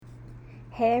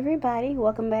Hey everybody,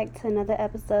 welcome back to another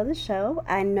episode of the show.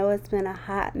 I know it's been a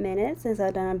hot minute since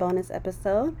I've done a bonus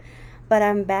episode, but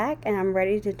I'm back and I'm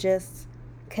ready to just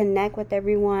connect with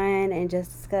everyone and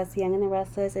just discuss Young and the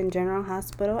Restless and General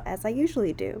Hospital as I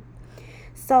usually do.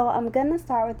 So I'm gonna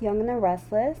start with Young and the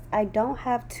Restless. I don't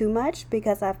have too much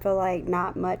because I feel like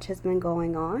not much has been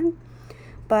going on,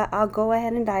 but I'll go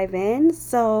ahead and dive in.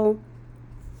 So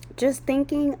just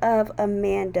thinking of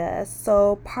Amanda.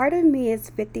 So part of me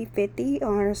is 50-50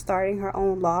 on her starting her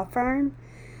own law firm.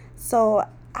 So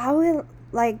I would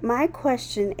like my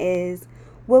question is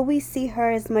will we see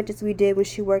her as much as we did when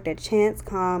she worked at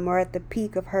Chancecom or at the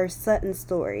peak of her Sutton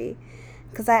story?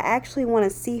 Because I actually want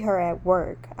to see her at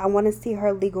work. I want to see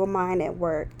her legal mind at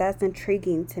work. That's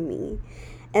intriguing to me.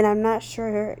 And I'm not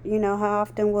sure, how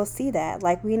often we'll see that.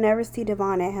 Like, we never see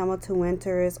Devon at Hamilton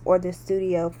Winters or the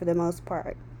studio for the most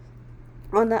part.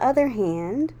 On the other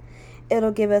hand,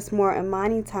 it'll give us more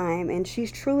Imani time, and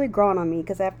she's truly grown on me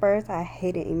because at first I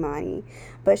hated Imani,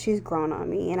 but she's grown on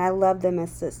me, and I love them as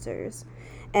sisters.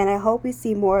 And I hope we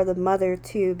see more of the mother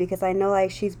too because I know like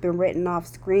she's been written off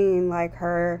screen, like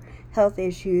her health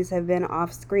issues have been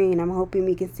off screen. I'm hoping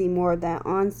we can see more of that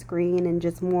on screen and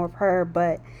just more of her,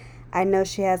 but I know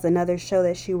she has another show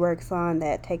that she works on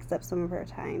that takes up some of her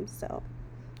time, so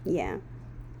yeah.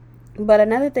 But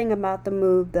another thing about the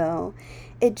move, though,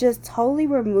 it just totally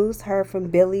removes her from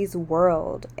Billy's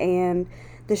world. And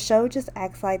the show just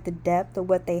acts like the depth of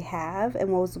what they have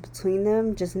and what was between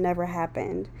them just never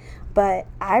happened. But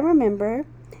I remember,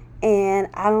 and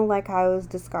I don't like how it was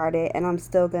discarded, and I'm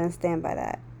still going to stand by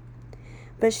that.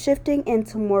 But shifting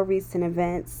into more recent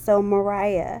events, so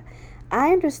Mariah.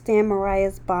 I understand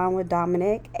Mariah's bond with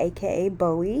Dominic, aka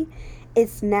Bowie.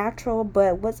 It's natural,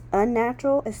 but what's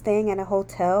unnatural is staying at a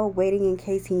hotel waiting in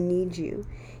case he needs you.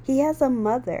 He has a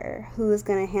mother who is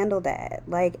going to handle that.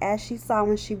 Like, as she saw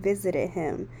when she visited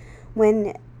him.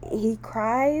 When he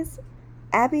cries,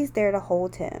 Abby's there to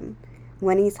hold him.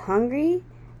 When he's hungry,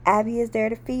 Abby is there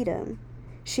to feed him.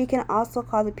 She can also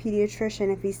call the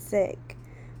pediatrician if he's sick.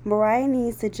 Mariah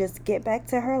needs to just get back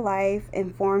to her life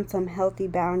and form some healthy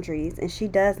boundaries, and she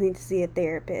does need to see a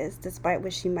therapist, despite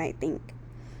what she might think.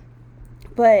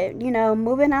 But,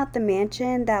 moving out the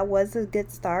mansion, that was a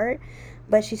good start,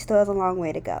 but she still has a long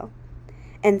way to go.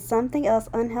 And something else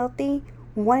unhealthy,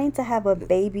 wanting to have a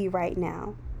baby right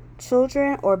now.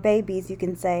 Children, or babies, you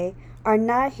can say, are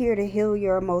not here to heal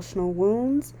your emotional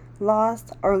wounds, loss,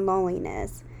 or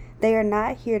loneliness. They are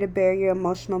not here to bear your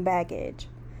emotional baggage.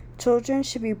 Children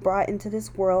should be brought into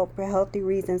this world for healthy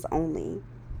reasons only.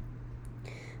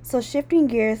 So shifting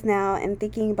gears now and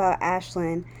thinking about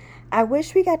Ashland, I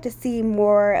wish we got to see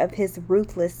more of his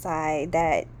ruthless side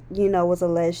that, was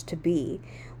alleged to be.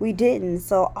 We didn't,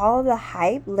 so all the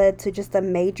hype led to just a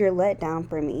major letdown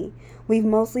for me. We've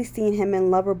mostly seen him in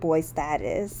lover boy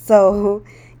status, so,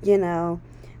 you know.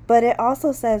 But it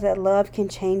also says that love can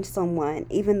change someone,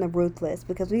 even the ruthless,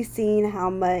 because we've seen how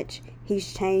much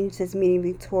he's changed since meeting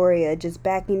Victoria, just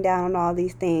backing down on all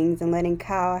these things and letting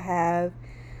Kyle have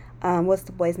what's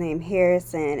the boy's name,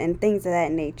 Harrison, and things of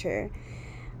that nature.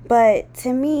 But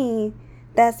to me,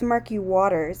 that's murky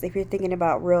waters if you're thinking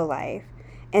about real life.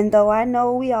 And though I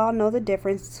know we all know the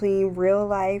difference between real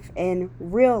life and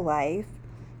real life,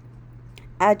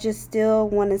 I just still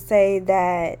want to say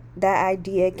that that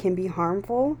idea can be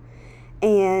harmful,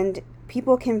 and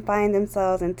people can find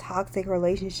themselves in toxic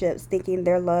relationships thinking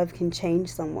their love can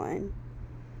change someone.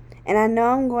 And I know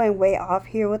I'm going way off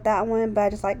here with that one, but I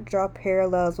just like to draw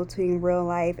parallels between real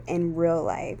life and real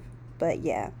life. But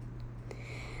yeah.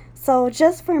 So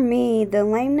just for me, the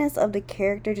lameness of the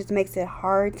character just makes it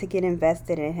hard to get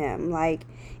invested in him. Like,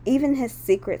 even his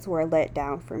secrets were let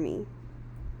down for me.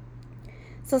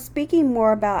 So speaking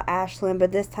more about Ashlyn,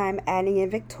 but this time adding in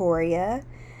Victoria,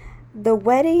 the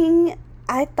wedding,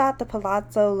 I thought the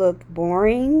palazzo looked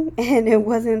boring and it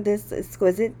wasn't this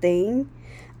exquisite thing.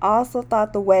 I also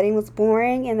thought the wedding was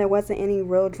boring and there wasn't any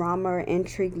real drama or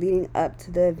intrigue leading up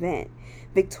to the event.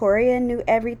 Victoria knew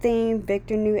everything,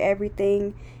 Victor knew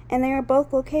everything, and they were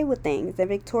both okay with things. And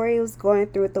Victoria was going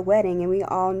through with the wedding, and we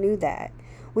all knew that.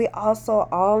 We also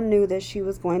all knew that she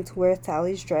was going to wear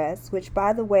Sally's dress, which,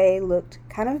 by the way, looked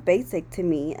kind of basic to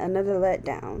me, another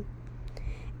letdown.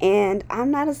 And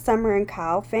I'm not a Summer and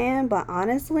Kyle fan, but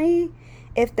honestly,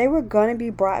 if they were going to be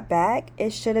brought back,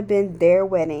 it should have been their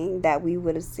wedding that we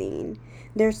would have seen.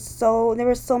 There was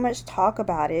so much talk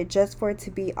about it just for it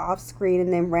to be off screen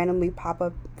and then randomly pop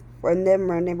up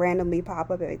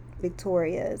at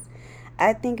Victoria's.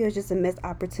 I think it was just a missed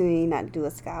opportunity not to do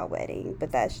a Sky wedding,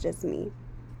 but that's just me.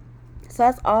 So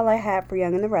that's all I have for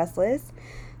Young and the Restless.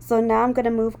 So now I'm going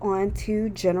to move on to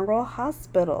General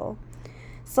Hospital.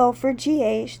 So for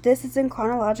GH, this is in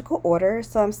chronological order,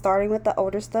 so I'm starting with the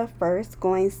older stuff first,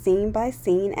 going scene by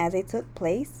scene as they took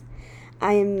place.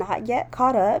 I am not yet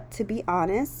caught up, to be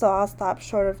honest, so I'll stop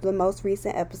short of the most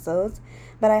recent episodes,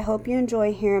 but I hope you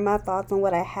enjoy hearing my thoughts on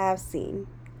what I have seen.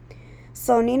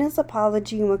 So Nina's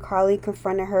apology when Carly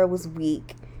confronted her was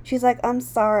weak. She's like, I'm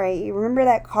sorry. Remember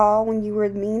that call when you were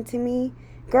mean to me?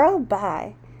 Girl,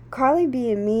 bye. Carly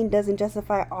being mean doesn't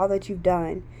justify all that you've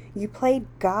done. You played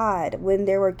God when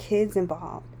there were kids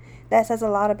involved. That says a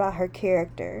lot about her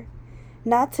character.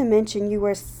 Not to mention you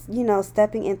were,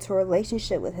 stepping into a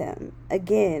relationship with him.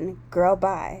 Again, girl,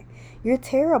 bye. You're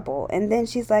terrible. And then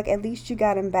she's like, at least you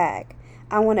got him back.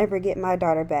 I won't ever get my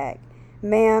daughter back.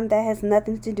 Ma'am, that has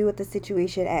nothing to do with the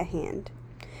situation at hand.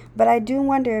 But I do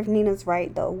wonder if Nina's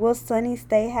right, though. Will Sonny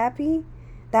stay happy?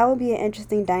 That would be an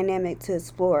interesting dynamic to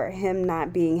explore, him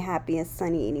not being happy as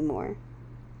Sonny anymore.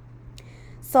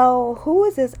 So, who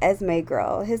is this Esme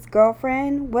girl? His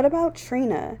girlfriend? What about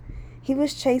Trina? He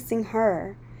was chasing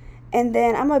her. And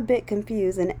then I'm a bit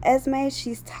confused. And Esme,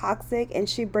 she's toxic and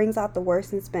she brings out the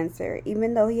worst in Spencer,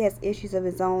 even though he has issues of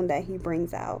his own that he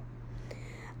brings out.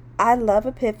 I love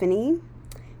Epiphany.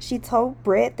 She told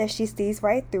Britt that she sees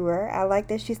right through her. I like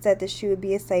that she said that she would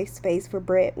be a safe space for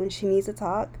Britt when she needs to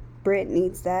talk. Britt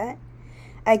needs that.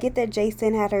 I get that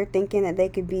Jason had her thinking that they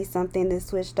could be something that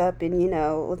switched up and,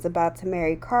 was about to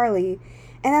marry Carly.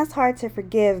 And that's hard to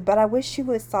forgive, but I wish she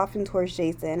would soften towards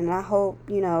Jason. And I hope,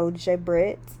 J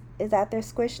Britt, is that their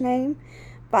squish name,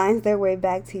 finds their way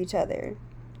back to each other.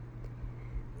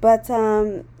 But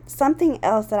something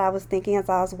else that I was thinking as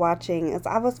I was watching is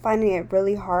I was finding it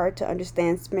really hard to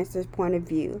understand Spencer's point of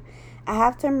view. I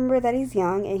have to remember that he's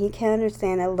young and he can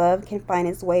understand that love can find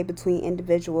its way between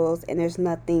individuals and there's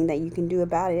nothing that you can do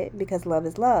about it because love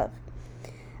is love.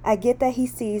 I get that he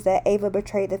sees that Ava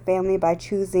betrayed the family by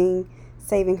choosing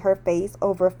saving her face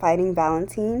over fighting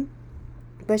Valentine,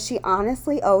 but she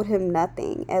honestly owed him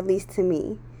nothing, at least to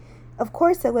me. Of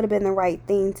course, it would have been the right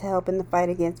thing to help in the fight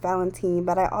against Valentine,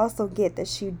 but I also get that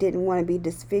she didn't want to be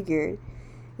disfigured,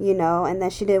 and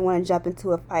that she didn't want to jump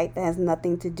into a fight that has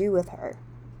nothing to do with her.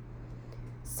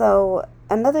 So,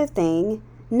 another thing,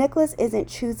 Nicholas isn't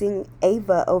choosing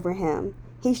Ava over him.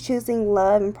 He's choosing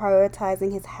love and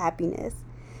prioritizing his happiness.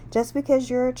 Just because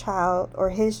you're a child,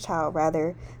 or his child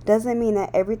rather, doesn't mean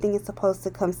that everything is supposed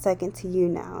to come second to you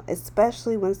now,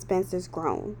 especially when Spencer's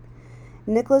grown.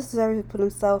 Nicholas deserves to put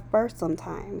himself first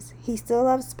sometimes. He still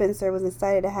loves Spencer, was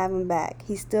excited to have him back.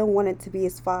 He still wanted to be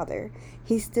his father.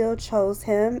 He still chose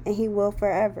him, and he will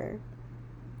forever.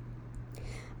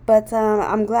 But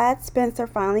I'm glad Spencer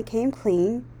finally came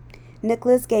clean.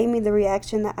 Nicholas gave me the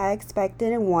reaction that I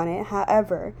expected and wanted.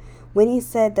 However, when he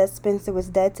said that Spencer was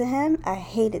dead to him, I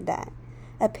hated that.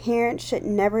 A parent should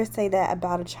never say that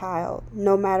about a child,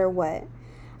 no matter what.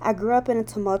 I grew up in a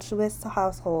tumultuous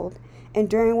household, and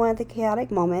during one of the chaotic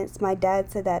moments, my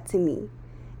dad said that to me.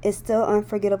 It's still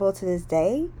unforgettable to this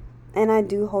day, and I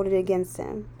do hold it against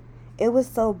him. It was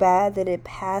so bad that it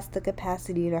passed the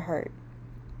capacity to hurt.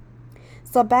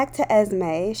 So back to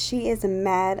Esme, she is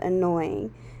mad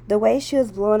annoying. The way she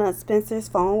was blowing up Spencer's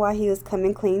phone while he was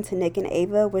coming clean to Nick and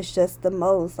Ava was just the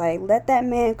most. Like, let that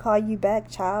man call you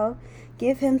back, child.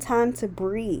 Give him time to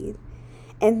breathe.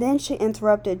 And then she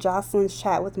interrupted Jocelyn's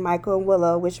chat with Michael and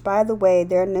Willow, which, by the way,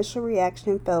 their initial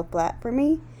reaction fell flat for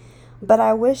me. But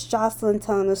I wish Jocelyn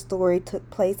telling the story took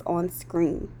place on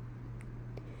screen.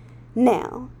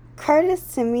 Now,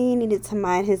 Curtis to me needed to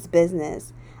mind his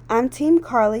business. I'm Team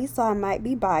Carly, so I might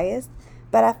be biased,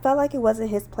 but I felt like it wasn't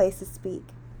his place to speak.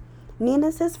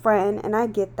 Nina's his friend, and I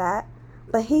get that,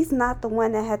 but he's not the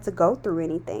one that had to go through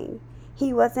anything.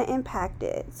 He wasn't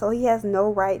impacted, so he has no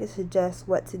right to suggest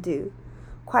what to do.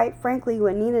 Quite frankly,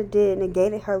 what Nina did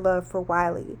negated her love for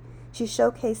Wiley. She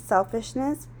showcased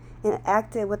selfishness and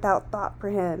acted without thought for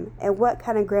him, and what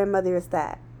kind of grandmother is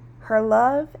that? Her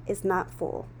love is not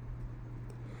full.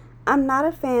 I'm not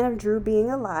a fan of Drew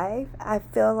being alive. I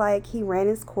feel like he ran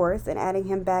his course and adding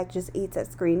him back just eats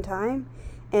at screen time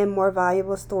and more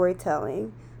valuable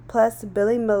storytelling. Plus,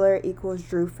 Billy Miller equals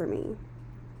Drew for me.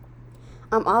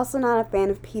 I'm also not a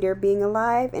fan of Peter being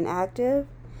alive and active,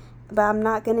 but I'm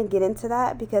not going to get into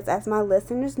that because, as my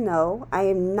listeners know, I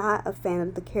am not a fan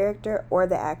of the character or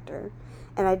the actor,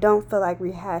 and I don't feel like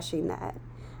rehashing that.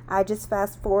 I just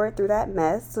fast forward through that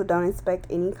mess, so don't expect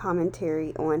any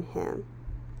commentary on him.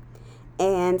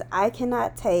 And I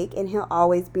cannot take, and he'll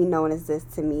always be known as this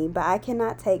to me, but I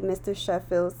cannot take Mr.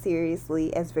 Sheffield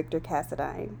seriously as Victor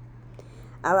Cassadine.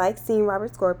 I like seeing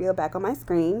Robert Scorpio back on my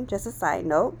screen, just a side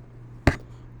note.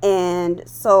 And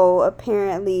so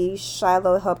apparently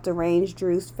Shiloh helped arrange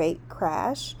Drew's fake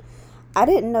crash. I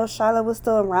didn't know Shiloh was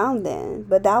still around then,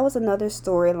 but that was another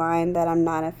storyline that I'm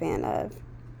not a fan of.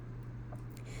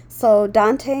 So,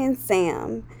 Dante and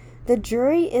Sam, the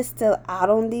jury is still out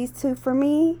on these two for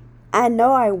me. I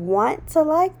know I want to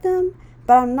like them,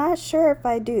 but I'm not sure if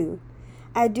I do.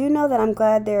 I do know that I'm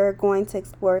glad they're going to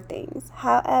explore things.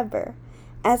 However,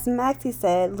 as Maxie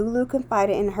said, Lulu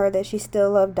confided in her that she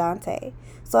still loved Dante.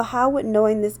 So how would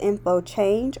knowing this info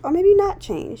change, or maybe not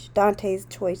change, Dante's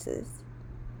choices?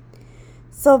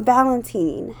 So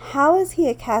Valentine, how is he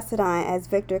a Cassadine as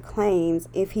Victor claims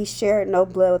if he shared no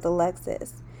blood with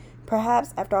Alexis?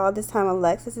 Perhaps after all this time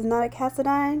Alexis is not a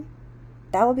Cassadine?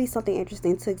 That would be something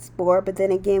interesting to explore, but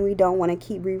then again, we don't want to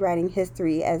keep rewriting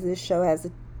history as this show has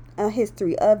a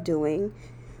history of doing,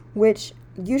 which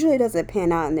usually doesn't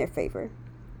pan out in their favor.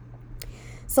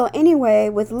 So anyway,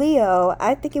 with Leo,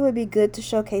 I think it would be good to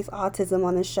showcase autism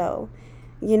on the show.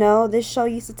 You know, this show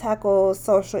used to tackle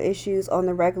social issues on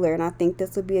the regular, and I think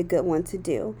this would be a good one to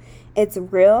do. It's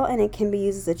real, and it can be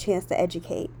used as a chance to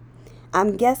educate.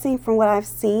 I'm guessing from what I've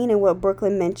seen and what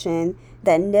Brooklyn mentioned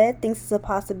that Ned thinks it's a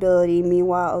possibility,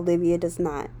 meanwhile Olivia does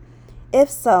not. If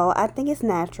so, I think it's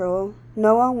natural.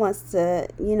 No one wants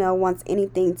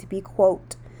anything to be,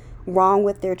 quote, wrong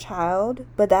with their child,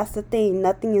 but that's the thing,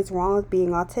 nothing is wrong with being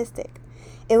autistic.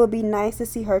 It would be nice to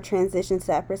see her transition to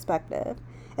that perspective.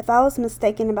 If I was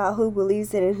mistaken about who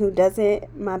believes it and who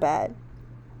doesn't, my bad.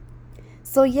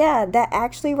 So yeah, that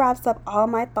actually wraps up all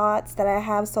my thoughts that I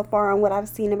have so far on what I've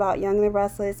seen about Young and the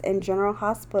Restless and General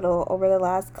Hospital over the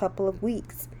last couple of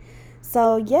weeks.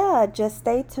 So yeah, just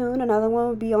stay tuned. Another one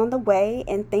will be on the way,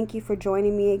 and thank you for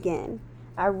joining me again.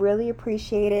 I really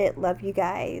appreciate it. Love you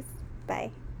guys.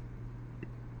 Bye.